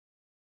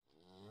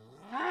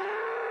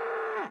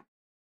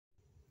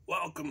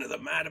welcome to the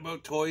Mad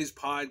About Toys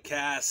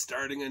podcast,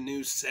 starting a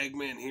new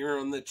segment here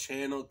on the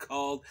channel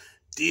called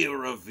Deal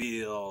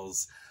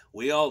Reveals.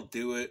 We all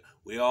do it.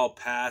 We all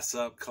pass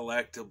up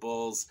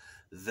collectibles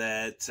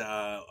that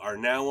are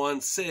now on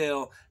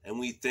sale and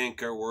we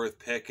think are worth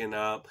picking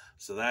up.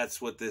 So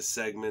that's what this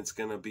segment's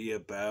going to be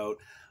about.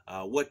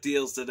 What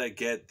deals did I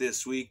get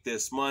this week,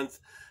 this month?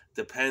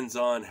 Depends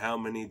on how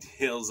many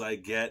deals I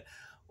get.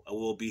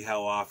 Will be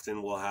how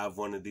often we'll have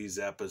one of these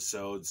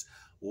episodes.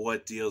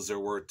 What deals are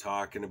worth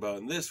talking about?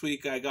 And this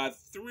week I got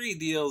 3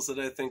 deals that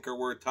I think are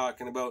worth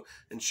talking about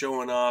and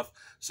showing off.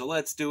 So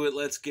let's do it.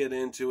 Let's get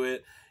into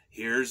it.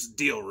 Here's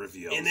Deal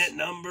Reveals. In at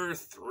number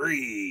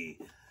 3,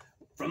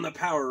 from the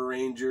Power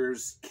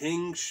Rangers,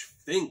 King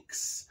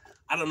Sphinx.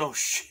 I don't know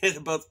shit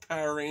about the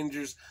Power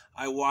Rangers.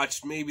 I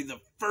watched maybe the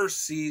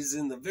first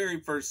season, the very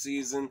first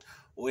season,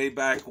 way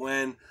back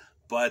when.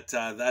 But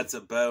that's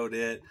about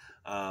it.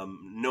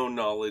 No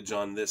knowledge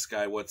on this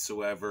guy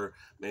whatsoever.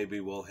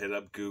 Maybe we'll hit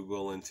up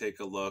Google and take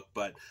a look.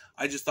 But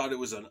I just thought it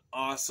was an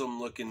awesome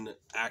looking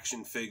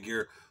action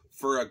figure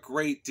for a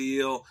great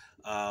deal.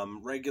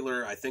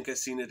 Regular, I think I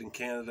seen it in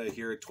Canada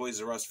here at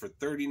Toys R Us for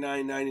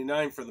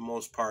 $39.99 for the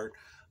most part.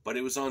 But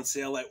it was on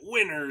sale at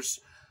Winners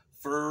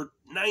for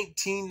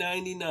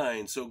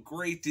 $19.99. So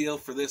great deal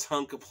for this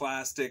hunk of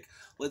plastic.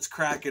 Let's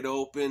crack it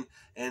open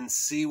and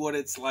see what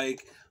it's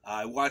like.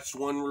 I watched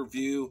one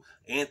review,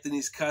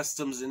 Anthony's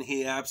Customs, and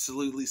he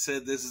absolutely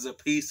said this is a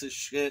piece of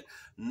shit,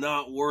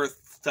 not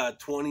worth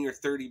 20 or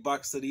 30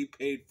 bucks that he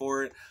paid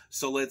for it.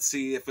 So let's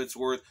see if it's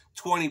worth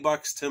 20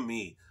 bucks to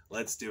me.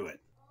 Let's do it.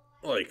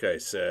 Like I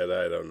said,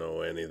 I don't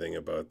know anything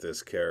about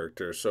this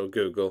character, so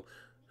Google,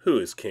 who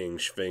is King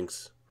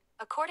Sphinx?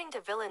 According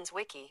to Villains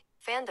Wiki,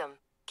 fandom,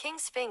 King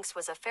Sphinx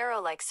was a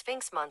pharaoh-like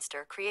sphinx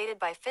monster created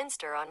by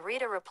Finster on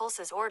Rita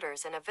Repulsa's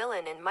orders and a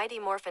villain in Mighty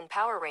Morphin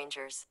Power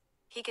Rangers.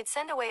 He could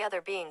send away other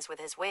beings with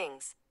his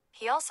wings.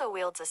 He also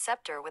wields a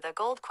scepter with a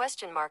gold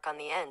question mark on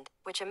the end,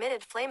 which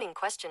emitted flaming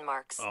question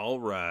marks. All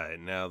right,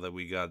 now that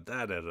we got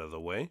that out of the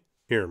way,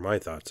 here are my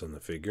thoughts on the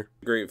figure.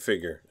 Great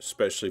figure,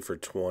 especially for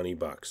 20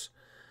 bucks.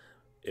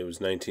 It was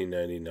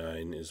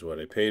 $19.99 is what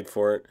I paid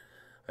for it.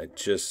 I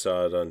just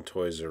saw it on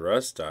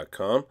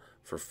ToysRUs.com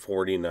for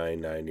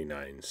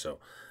 $49.99. So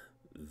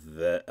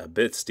that a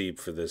bit steep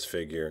for this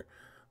figure,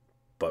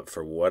 but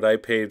for what I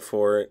paid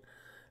for it,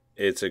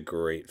 it's a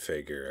great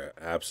figure.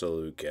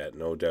 Absolute get,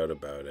 no doubt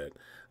about it.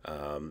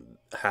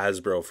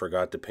 Hasbro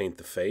forgot to paint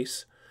the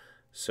face,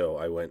 so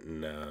I went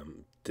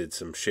and did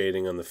some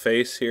shading on the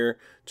face here,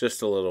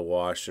 just a little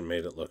wash, and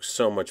made it look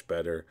so much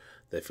better.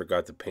 They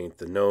forgot to paint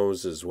the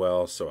nose as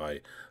well, so I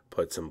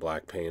put some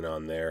black paint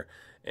on there,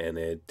 and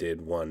it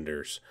did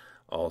wonders.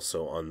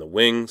 Also on the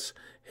wings,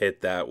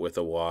 hit that with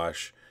a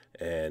wash,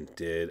 and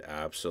did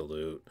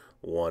absolute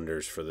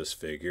wonders for this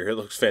figure. It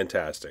looks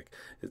fantastic.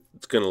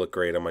 It's going to look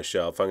great on my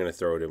shelf. I'm going to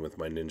throw it in with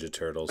my Ninja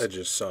Turtles. I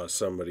just saw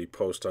somebody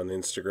post on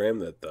Instagram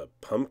that the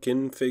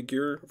pumpkin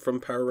figure from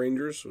Power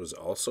Rangers was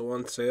also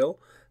on sale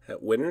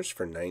at Winners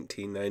for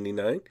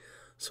 $19.99.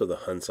 So the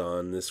hunt's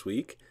on this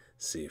week.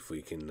 See if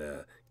we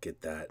can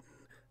get that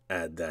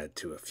and add that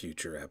to a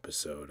future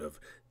episode of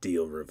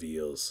Deal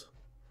Reveals.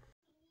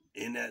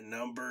 In at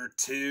number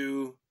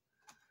 2,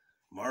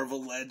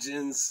 Marvel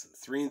Legends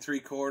 3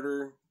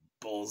 3/4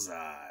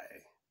 Bullseye.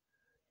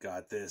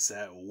 Got this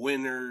at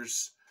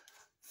Winners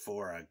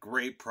for a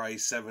great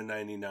price,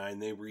 $7.99.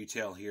 They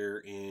retail here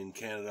in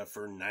Canada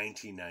for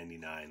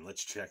 $19.99.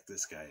 Let's check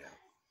this guy out.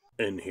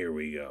 And here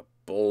we go.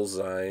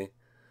 Bullseye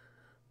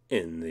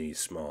in the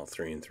small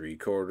 3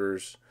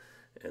 3/4.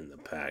 And the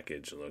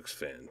package looks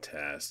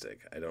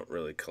fantastic. I don't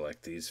really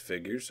collect these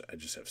figures. I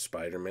just have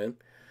Spider-Man.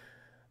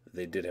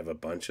 They did have a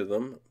bunch of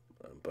them,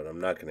 but I'm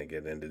not going to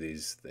get into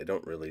these. They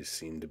don't really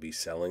seem to be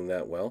selling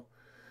that well.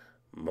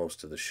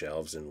 Most of the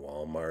shelves in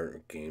Walmart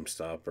or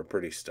GameStop are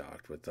pretty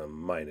stocked with them,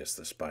 minus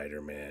the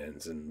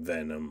Spider-Mans and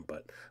Venom,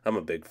 but I'm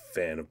a big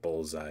fan of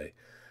Bullseye.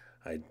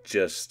 I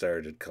just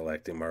started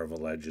collecting Marvel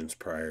Legends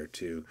prior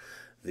to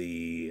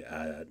the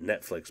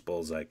Netflix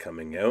Bullseye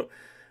coming out,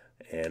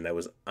 and I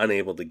was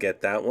unable to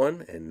get that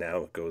one, and now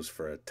it goes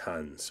for a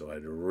ton. So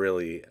I'd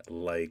really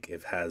like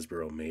if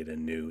Hasbro made a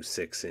new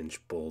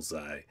 6-inch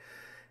Bullseye,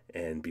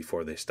 and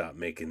before they stop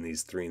making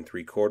these 3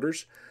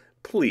 3/4,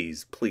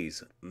 please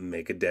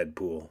make a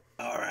Deadpool.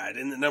 All right,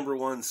 in the number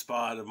 1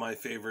 spot of my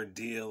favorite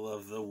deal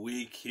of the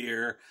week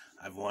here,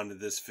 I've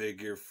wanted this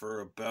figure for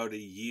about a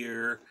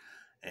year,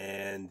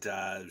 and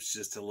it was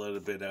just a little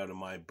bit out of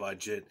my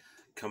budget,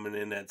 coming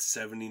in at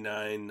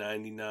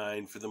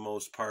 $79.99 for the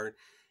most part.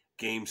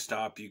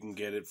 GameStop, you can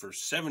get it for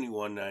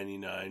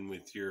 $71.99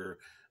 with your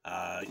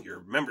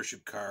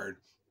membership card.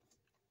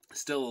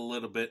 Still a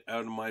little bit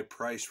out of my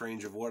price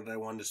range of what I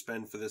wanted to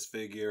spend for this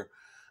figure,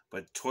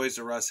 but Toys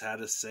R Us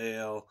had a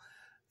sale.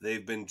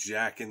 They've been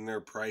jacking their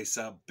price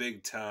up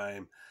big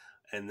time,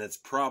 and that's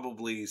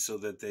probably so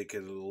that they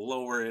could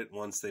lower it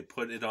once they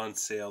put it on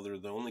sale. They're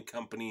the only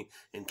company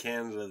in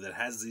Canada that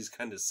has these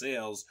kind of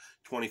sales,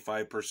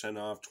 25%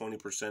 off,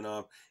 20%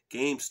 off.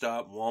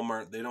 GameStop,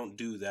 Walmart, they don't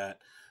do that.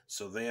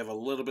 So they have a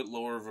little bit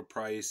lower of a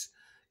price.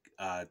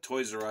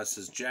 Toys R Us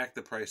has jacked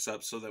the price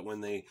up so that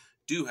when they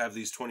do have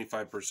these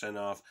 25%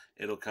 off,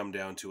 it'll come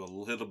down to a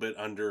little bit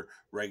under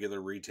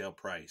regular retail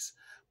price.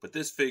 But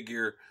this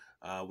figure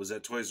was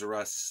at Toys R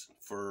Us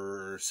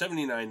for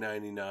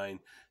 $79.99,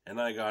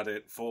 and I got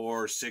it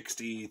for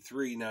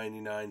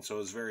 $63.99, so I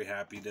was very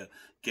happy to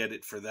get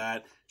it for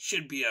that.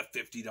 Should be a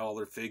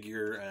 $50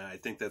 figure. I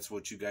think that's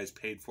what you guys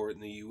paid for it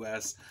in the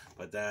US,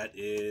 but that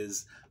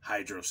is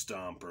Hydro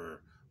Stomper.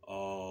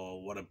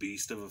 Oh, what a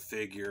beast of a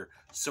figure.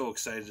 So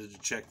excited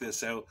to check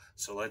this out,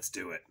 so let's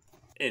do it.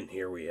 And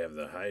here we have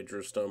the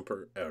Hydro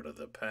Stomper out of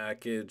the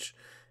package,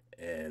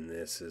 and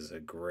this is a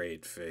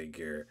great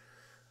figure.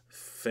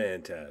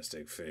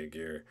 Fantastic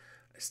figure.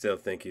 I still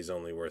think he's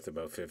only worth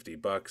about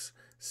 $50,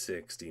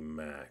 60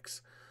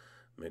 max.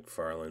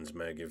 McFarlane's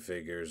Mega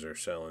Figures are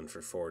selling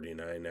for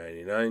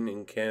 $49.99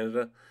 in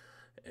Canada,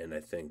 and I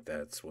think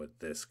that's what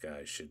this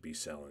guy should be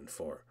selling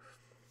for.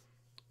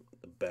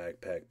 The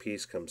backpack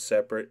piece comes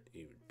separate.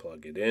 You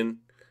plug it in,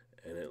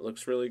 and it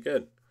looks really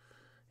good.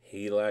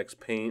 He lacks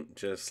paint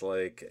just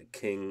like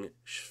King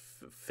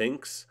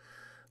Sphinx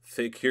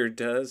figure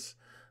does.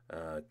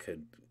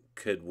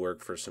 Could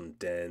work for some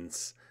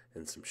dents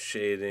and some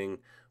shading.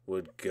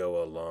 Would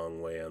go a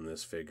long way on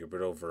this figure.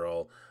 But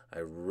overall, I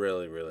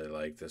really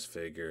like this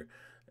figure,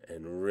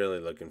 and really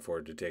looking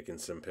forward to taking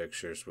some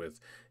pictures with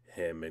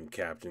him and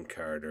Captain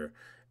Carter.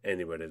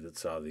 Anybody that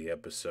saw the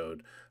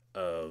episode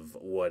of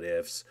What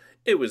Ifs,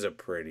 it was a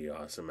pretty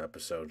awesome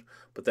episode.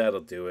 But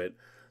that'll do it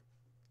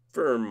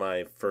for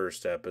my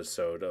first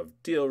episode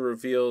of Deal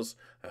Reveals.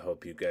 I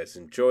hope you guys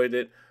enjoyed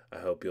it. I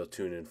hope you'll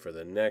tune in for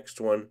the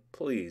next one.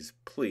 Please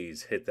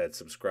hit that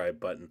subscribe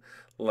button.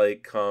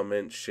 Like,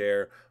 comment,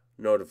 share,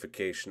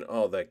 notification,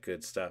 all that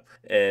good stuff.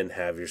 And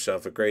have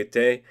yourself a great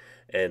day,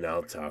 and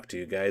I'll talk to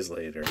you guys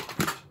later.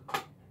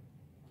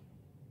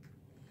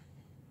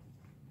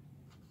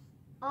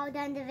 All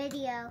done the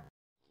video.